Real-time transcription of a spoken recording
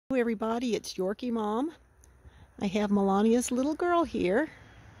Hello everybody, it's Yorkie Mom. I have Melania's little girl here,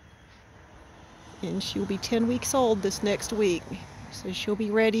 and she'll be 10 weeks old this next week, so she'll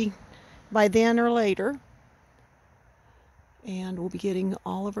be ready by then or later, and we'll be getting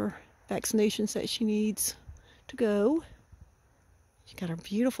all of her vaccinations that she needs to go. She's got her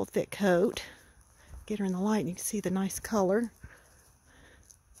beautiful thick coat. Get her in the light and you can see the nice color.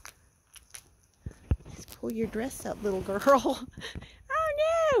 Just pull your dress up, little girl.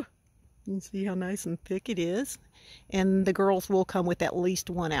 Oh no! You can see how nice and thick it is. And the girls will come with at least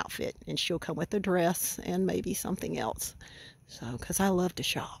one outfit, and she'll come with a dress and maybe something else. So, because I love to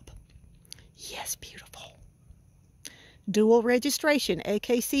shop. Yes, beautiful. Dual registration,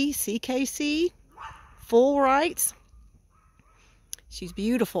 AKC CKC, full rights. She's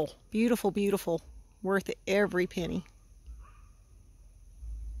beautiful, beautiful, beautiful. Worth every penny.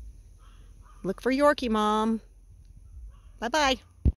 Look for Yorkie Mom. Bye-bye.